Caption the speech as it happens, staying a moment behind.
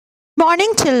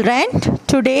morning, children.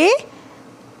 Today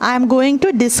I am going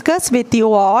to discuss with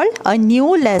you all a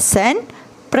new lesson,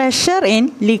 pressure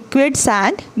in liquids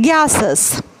and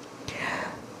gases.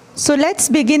 So let's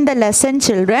begin the lesson,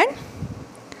 children.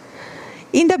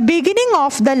 In the beginning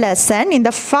of the lesson, in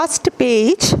the first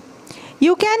page,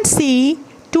 you can see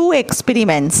two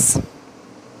experiments.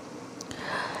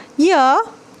 Here,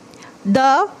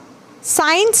 the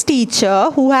science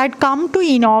teacher who had come to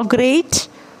inaugurate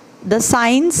the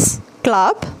science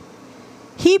club,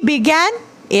 he began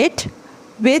it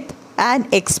with an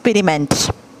experiment.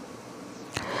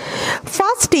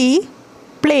 First, he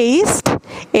placed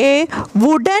a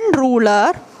wooden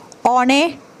ruler on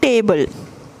a table,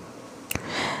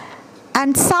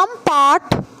 and some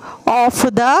part of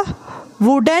the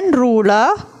wooden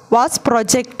ruler was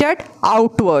projected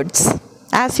outwards,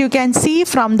 as you can see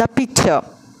from the picture.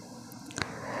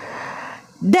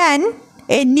 Then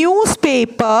a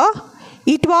newspaper,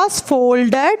 it was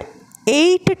folded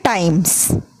 8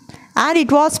 times and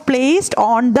it was placed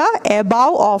on the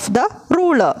above of the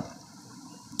ruler.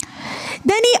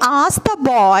 Then he asked the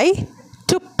boy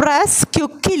to press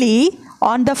quickly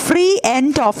on the free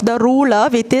end of the ruler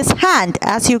with his hand,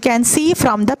 as you can see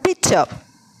from the picture.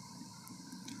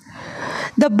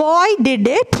 The boy did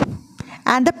it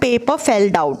and the paper fell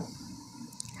down.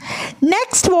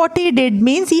 Next, what he did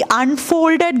means he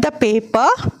unfolded the paper,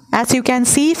 as you can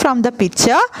see from the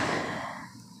picture,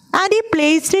 and he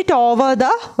placed it over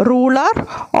the ruler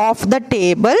of the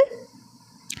table.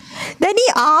 Then he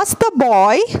asked the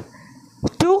boy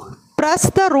to press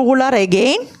the ruler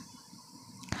again.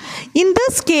 In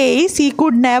this case, he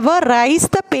could never raise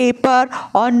the paper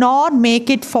or nor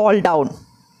make it fall down.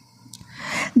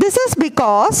 This is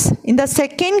because in the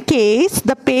second case,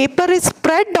 the paper is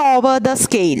spread over the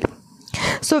scale.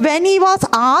 So when he was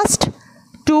asked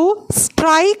to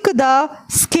strike the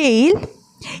scale,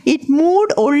 it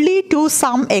moved only to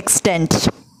some extent.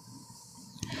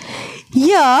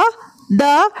 Here,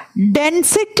 the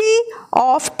density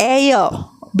of air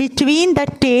between the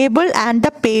table and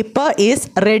the paper is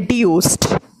reduced,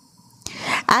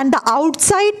 and the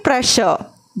outside pressure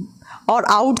or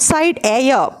outside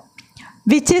air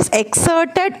which is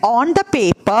exerted on the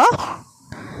paper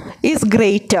is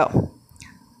greater.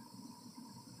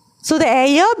 So the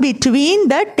air between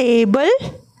the table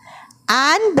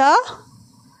and the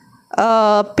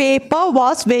paper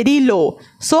was very low.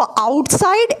 So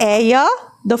outside air,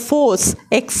 the force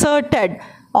exerted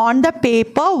on the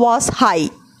paper was high.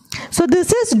 So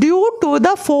this is due to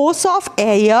the force of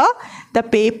air, the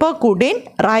paper couldn't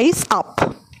rise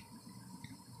up.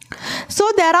 So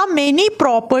there are many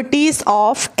properties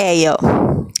of air.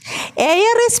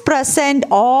 Air is present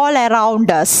all around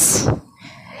us.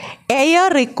 Air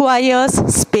requires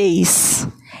space.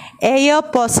 Air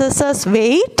possesses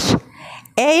weight.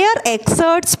 Air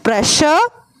exerts pressure,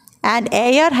 and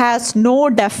air has no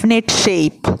definite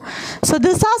shape. So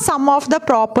these are some of the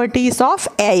properties of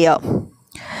air.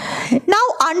 Now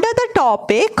under the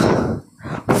topic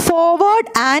forward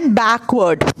and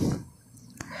backward,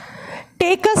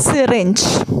 take a syringe.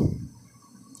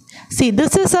 See,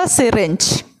 this is a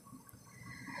syringe.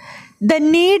 The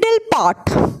needle part,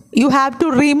 you have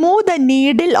to remove the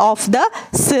needle of the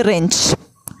syringe.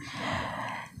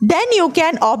 Then you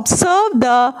can observe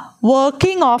the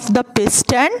working of the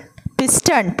piston.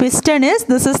 Piston is,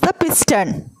 this is the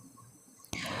piston.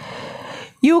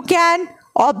 You can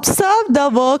observe the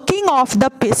working of the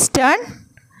piston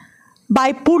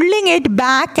by pulling it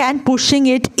back and pushing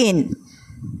it in.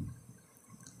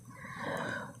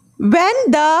 When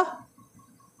the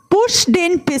pushed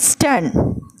in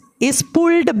piston is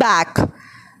pulled back,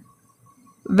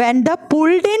 when the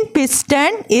pulled in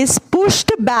piston is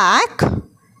pushed back,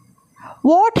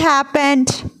 what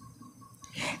happened?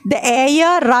 The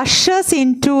air rushes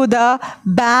into the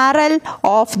barrel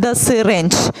of the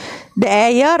syringe. The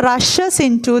air rushes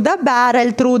into the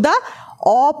barrel through the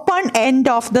open end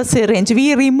of the syringe.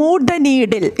 We removed the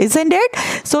needle, isn't it?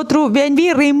 So when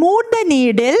we remove the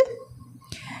needle,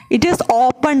 it is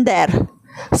open there.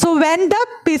 So when the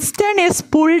piston is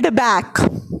pulled back,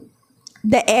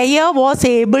 the air was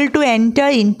able to enter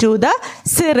into the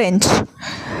syringe.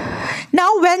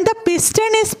 Now when the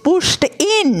piston is pushed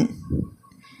in,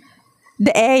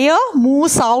 the air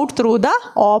moves out through the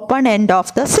open end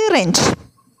of the syringe.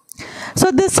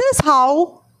 So this is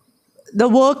how the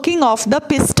working of the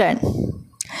piston.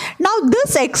 Now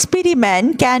this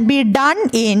experiment can be done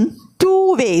in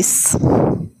two ways.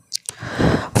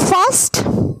 First,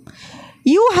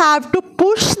 you have to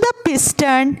push the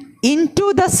piston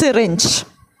into the syringe.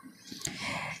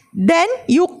 Then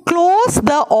you close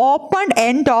the open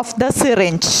end of the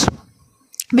syringe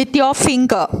with your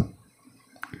finger.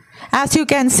 as you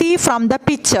can see from the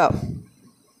picture.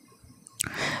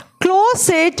 Close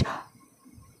it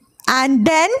and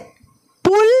then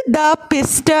pull the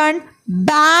piston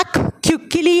back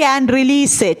quickly and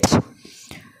release it. You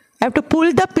have to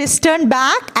pull the piston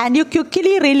back and you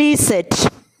quickly release it.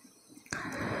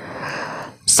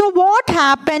 So what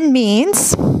happened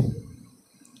means,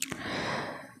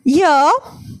 here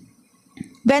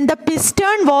when the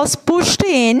piston was pushed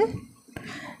in,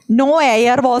 no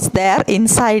air was there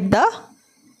inside the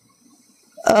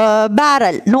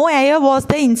barrel. No air was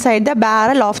there inside the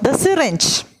barrel of the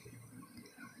syringe.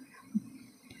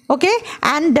 Okay,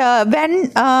 and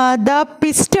when the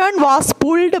piston was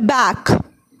pulled back,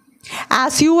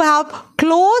 as you have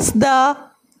closed the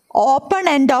open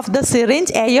end of the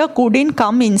syringe, air couldn't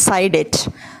come inside it.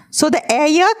 So the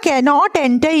air cannot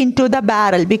enter into the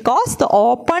barrel because the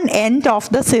open end of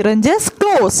the syringe is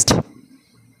closed.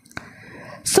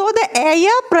 So the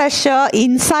air pressure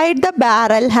inside the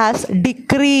barrel has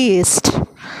decreased.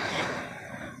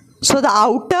 So the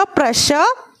outer pressure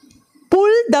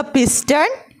pulled the piston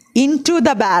into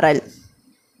the barrel.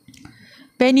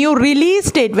 When you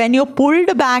released it, when you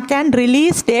pulled back and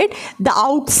released it, the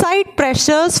outside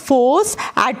pressure's force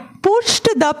had pushed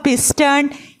the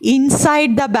piston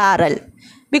inside the barrel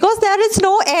because there is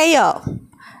no air.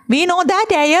 We know that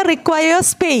air requires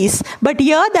space, but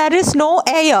here there is no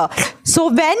air.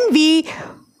 So when we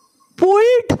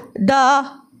pulled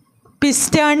the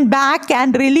piston back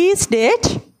and released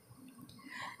it,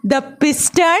 the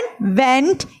piston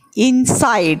went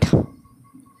inside.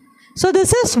 So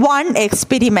this is one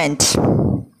experiment.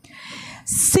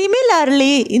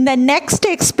 Similarly, in the next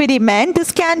experiment,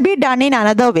 this can be done in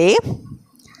another way.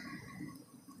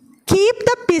 Keep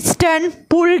the piston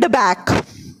pulled back.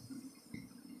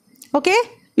 Okay,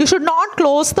 you should not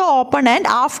close the open end.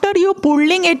 After you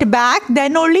pulling it back,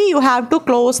 then only you have to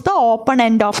close the open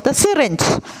end of the syringe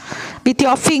with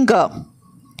your finger.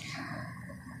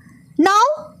 Now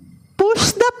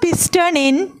push the piston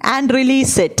in and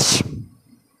release it.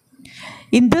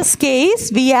 In this case,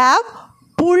 we have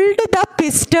pulled the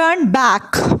piston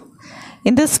back.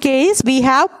 In this case, we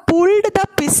have pulled the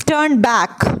piston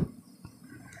back.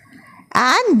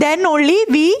 And then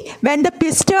only when the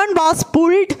piston was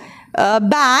pulled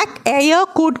back, air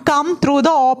could come through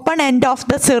the open end of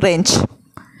the syringe.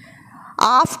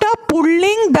 After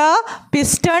pulling the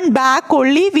piston back,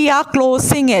 only we are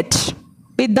closing it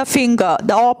with the finger.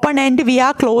 The open end, we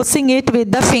are closing it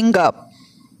with the finger.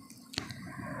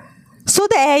 So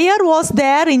the air was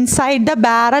there inside the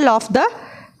barrel of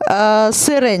the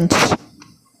syringe.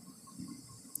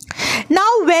 Now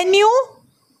when you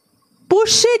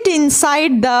push it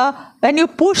inside when you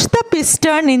push the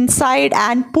piston inside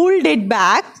and pulled it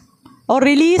back or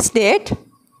released it,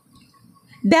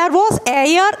 there was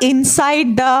air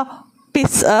inside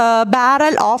the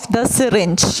barrel of the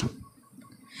syringe.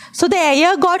 So the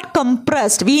air got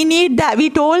compressed. We need that. We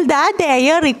told that the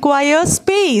air requires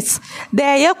space. The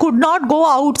air could not go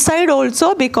outside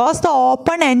also because the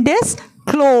open end is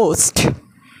closed.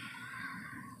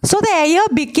 So the air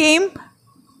became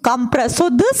compressed. So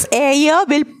this air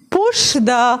will push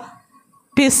the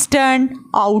piston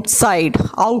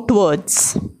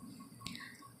outwards.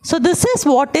 So this is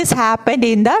what is happened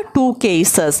in the two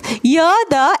cases. Here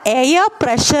the air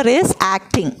pressure is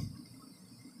acting.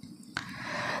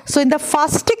 So in the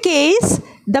first case,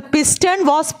 the piston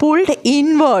was pulled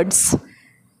inwards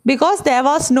because there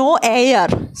was no air.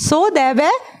 So there were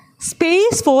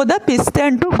space for the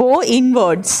piston to go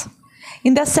inwards.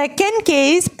 In the second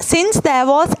case, since there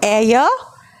was air,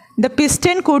 the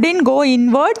piston couldn't go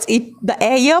inwards. The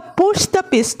air pushed the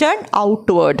piston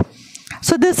outward.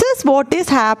 So this is what is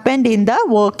happened in the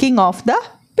working of the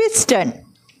piston.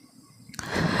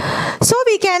 So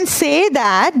we can say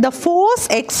that the force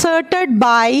exerted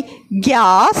by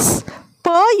gas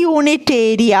per unit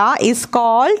area is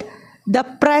called the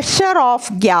pressure of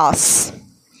gas.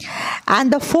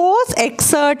 And the force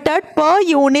exerted per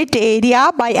unit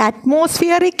area by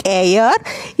atmospheric air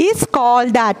is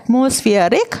called the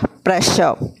atmospheric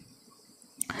pressure.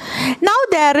 Now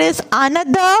there is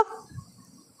another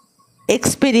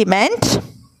experiment.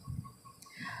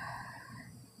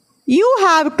 You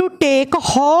have to take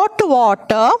hot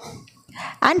water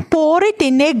and pour it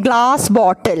in a glass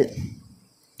bottle.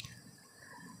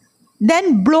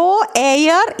 Then blow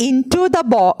air into the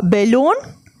balloon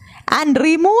and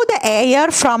remove the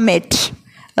air from it.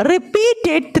 Repeat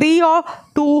it 3 or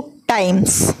 2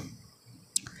 times.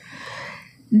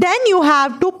 Then you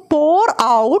have to pour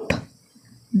out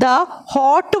the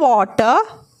hot water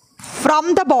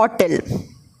from the bottle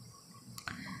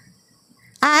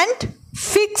and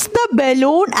fix the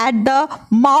balloon at the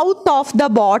mouth of the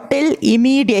bottle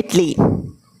immediately.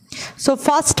 So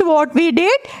first what we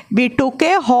did, we took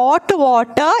a hot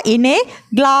water in a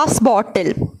glass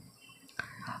bottle.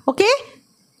 Okay,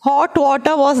 hot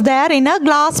water was there in a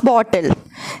glass bottle.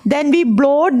 Then we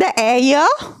blowed the air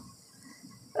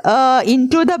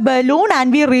into the balloon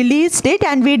and we released it,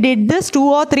 and we did this 2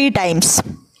 or 3 times.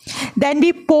 Then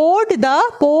we poured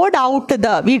out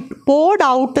the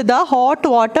hot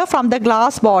water from the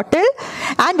glass bottle,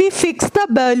 and we fixed the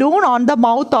balloon on the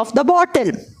mouth of the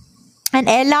bottle and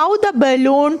allow the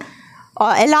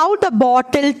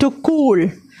bottle to cool.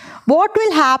 What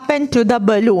will happen to the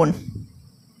balloon?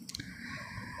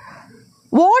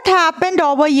 What happened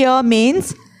over here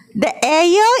means the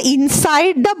air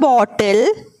inside the bottle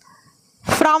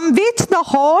from which the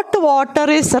hot water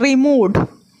is removed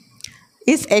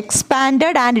is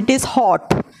expanded and it is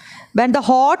hot. When the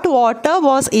hot water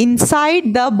was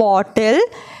inside the bottle,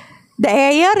 the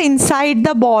air inside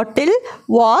the bottle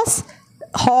was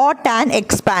hot and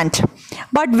expand.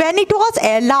 But when it was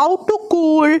allowed to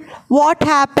cool, what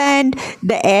happened?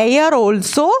 The air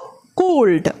also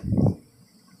cooled.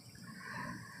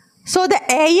 So the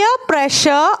air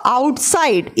pressure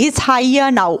outside is higher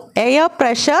now. Air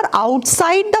pressure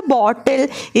outside the bottle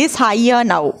is higher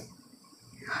now.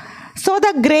 So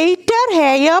the greater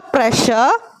air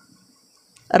pressure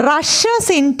rushes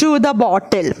into the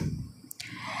bottle,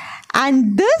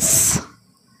 and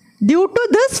due to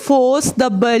this force, the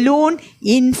balloon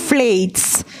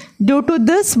inflates. Due to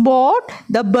this force,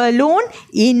 the balloon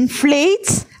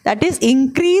inflates, that is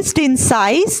increased in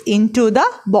size into the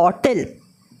bottle.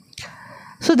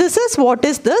 So this is what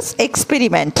is this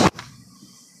experiment.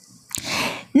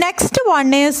 Next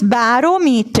one is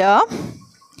barometer.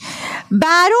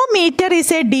 Barometer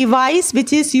is a device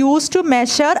which is used to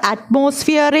measure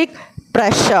atmospheric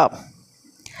pressure.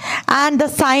 And the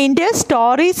scientist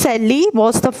Torricelli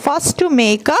was the first to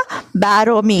make a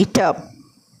barometer.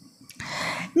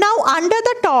 Now under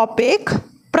the topic,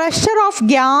 pressure of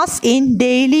gas in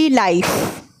daily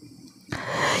life.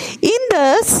 In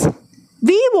this,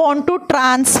 we want to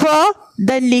transfer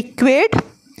the liquid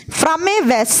from a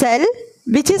vessel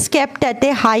which is kept at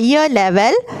a higher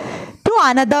level to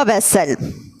another vessel.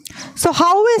 So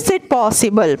how is it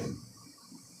possible?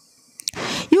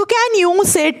 You can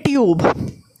use a tube.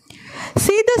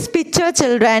 See this picture,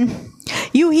 children.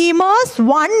 You immerse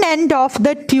one end of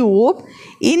the tube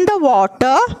in the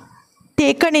water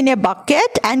taken in a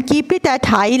bucket and keep it at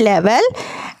high level,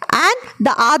 and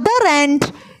the other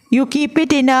end you keep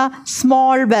it in a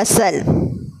small vessel.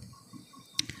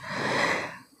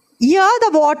 Here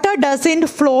the water doesn't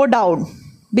flow down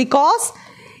because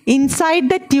inside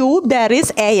the tube there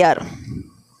is air.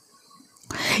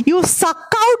 You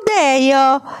suck out the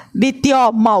air with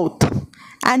your mouth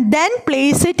and then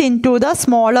place it into the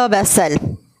smaller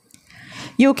vessel.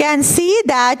 You can see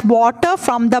that water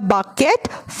from the bucket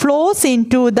flows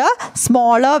into the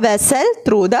smaller vessel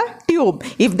through the tube.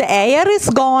 If the air is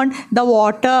gone, the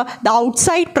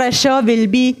outside pressure will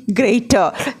be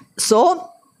greater. So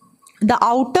the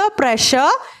outer pressure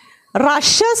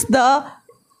rushes the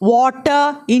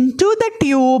water into the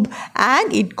tube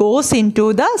and it goes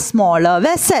into the smaller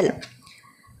vessel.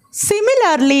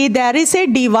 Similarly, there is a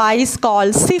device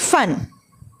called siphon.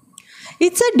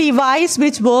 It's a device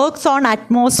which works on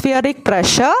atmospheric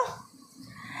pressure,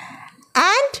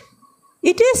 and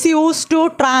it is used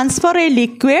to transfer a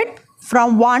liquid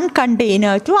from one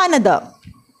container to another.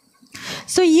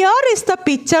 So here is the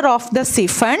picture of the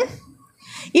siphon.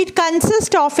 It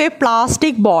consists of a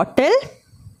plastic bottle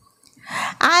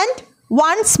and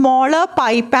one smaller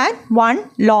pipe and one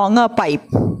longer pipe.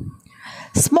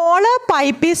 Smaller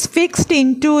pipe is fixed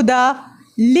into the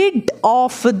lid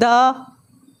of the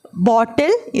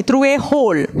bottle through a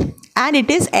hole and it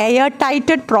is air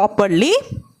tighted properly.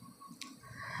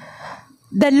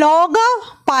 The longer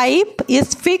pipe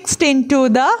is fixed into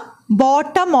the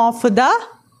bottom of the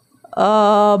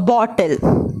bottle.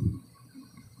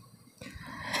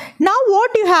 Now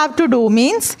what you have to do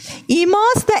means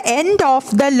immerse the end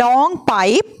of the long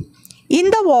pipe in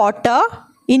the water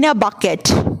in a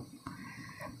bucket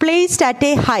placed at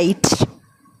a height.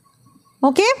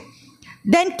 Okay?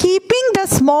 Then keeping the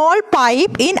small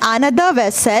pipe in another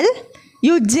vessel,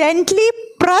 you gently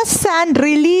press and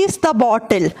release the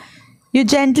bottle. You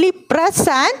gently press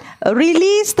and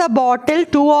release the bottle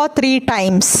 2 or 3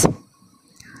 times.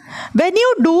 When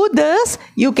you do this,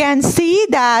 you can see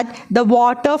that the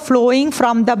water flowing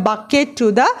from the bucket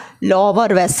to the lower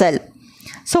vessel.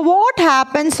 So what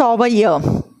happens over here?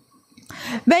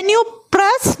 When you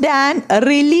press and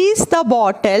release the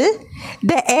bottle,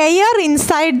 the air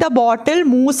inside the bottle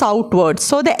moves outwards.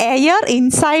 So the air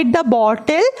inside the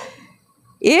bottle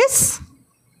is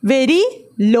very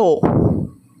low.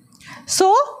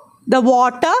 So the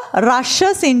water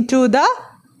rushes into the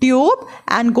tube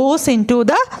and goes into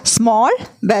the small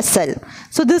vessel.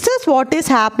 So this is what is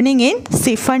happening in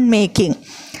siphon making.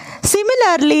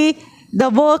 Similarly, the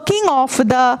working of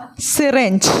the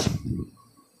syringe.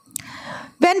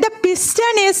 When the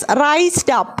piston is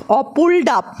raised up or pulled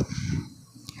up,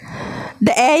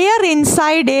 the air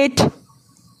inside it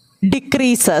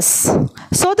decreases.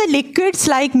 So the liquids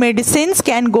like medicines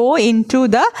can go into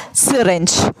the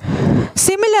syringe.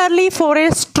 Similarly, for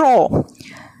a straw,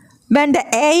 when the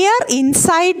air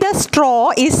inside the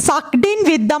straw is sucked in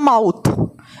with the mouth,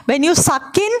 when you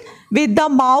suck in with the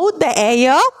mouth the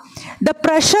air, the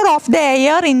pressure of the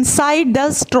air inside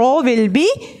the straw will be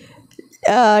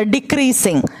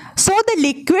decreasing. So the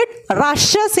liquid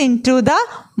rushes into the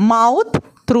mouth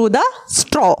through the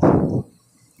straw.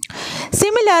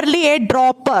 Similarly, a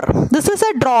dropper. This is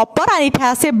a dropper and it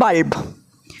has a bulb.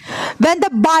 When the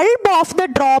bulb of the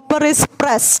dropper is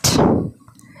pressed,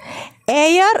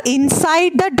 air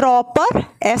inside the dropper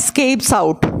escapes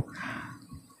out.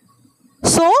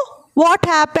 So what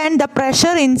happened? The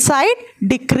pressure inside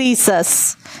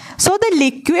decreases. So the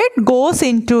liquid goes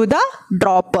into the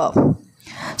dropper.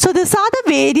 So these are the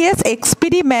various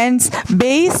experiments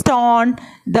based on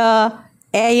the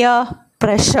air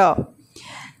pressure.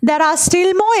 There are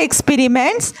still more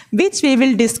experiments which we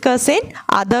will discuss in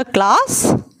other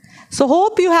class. So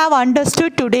hope you have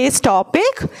understood today's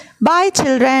topic. Bye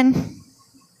children.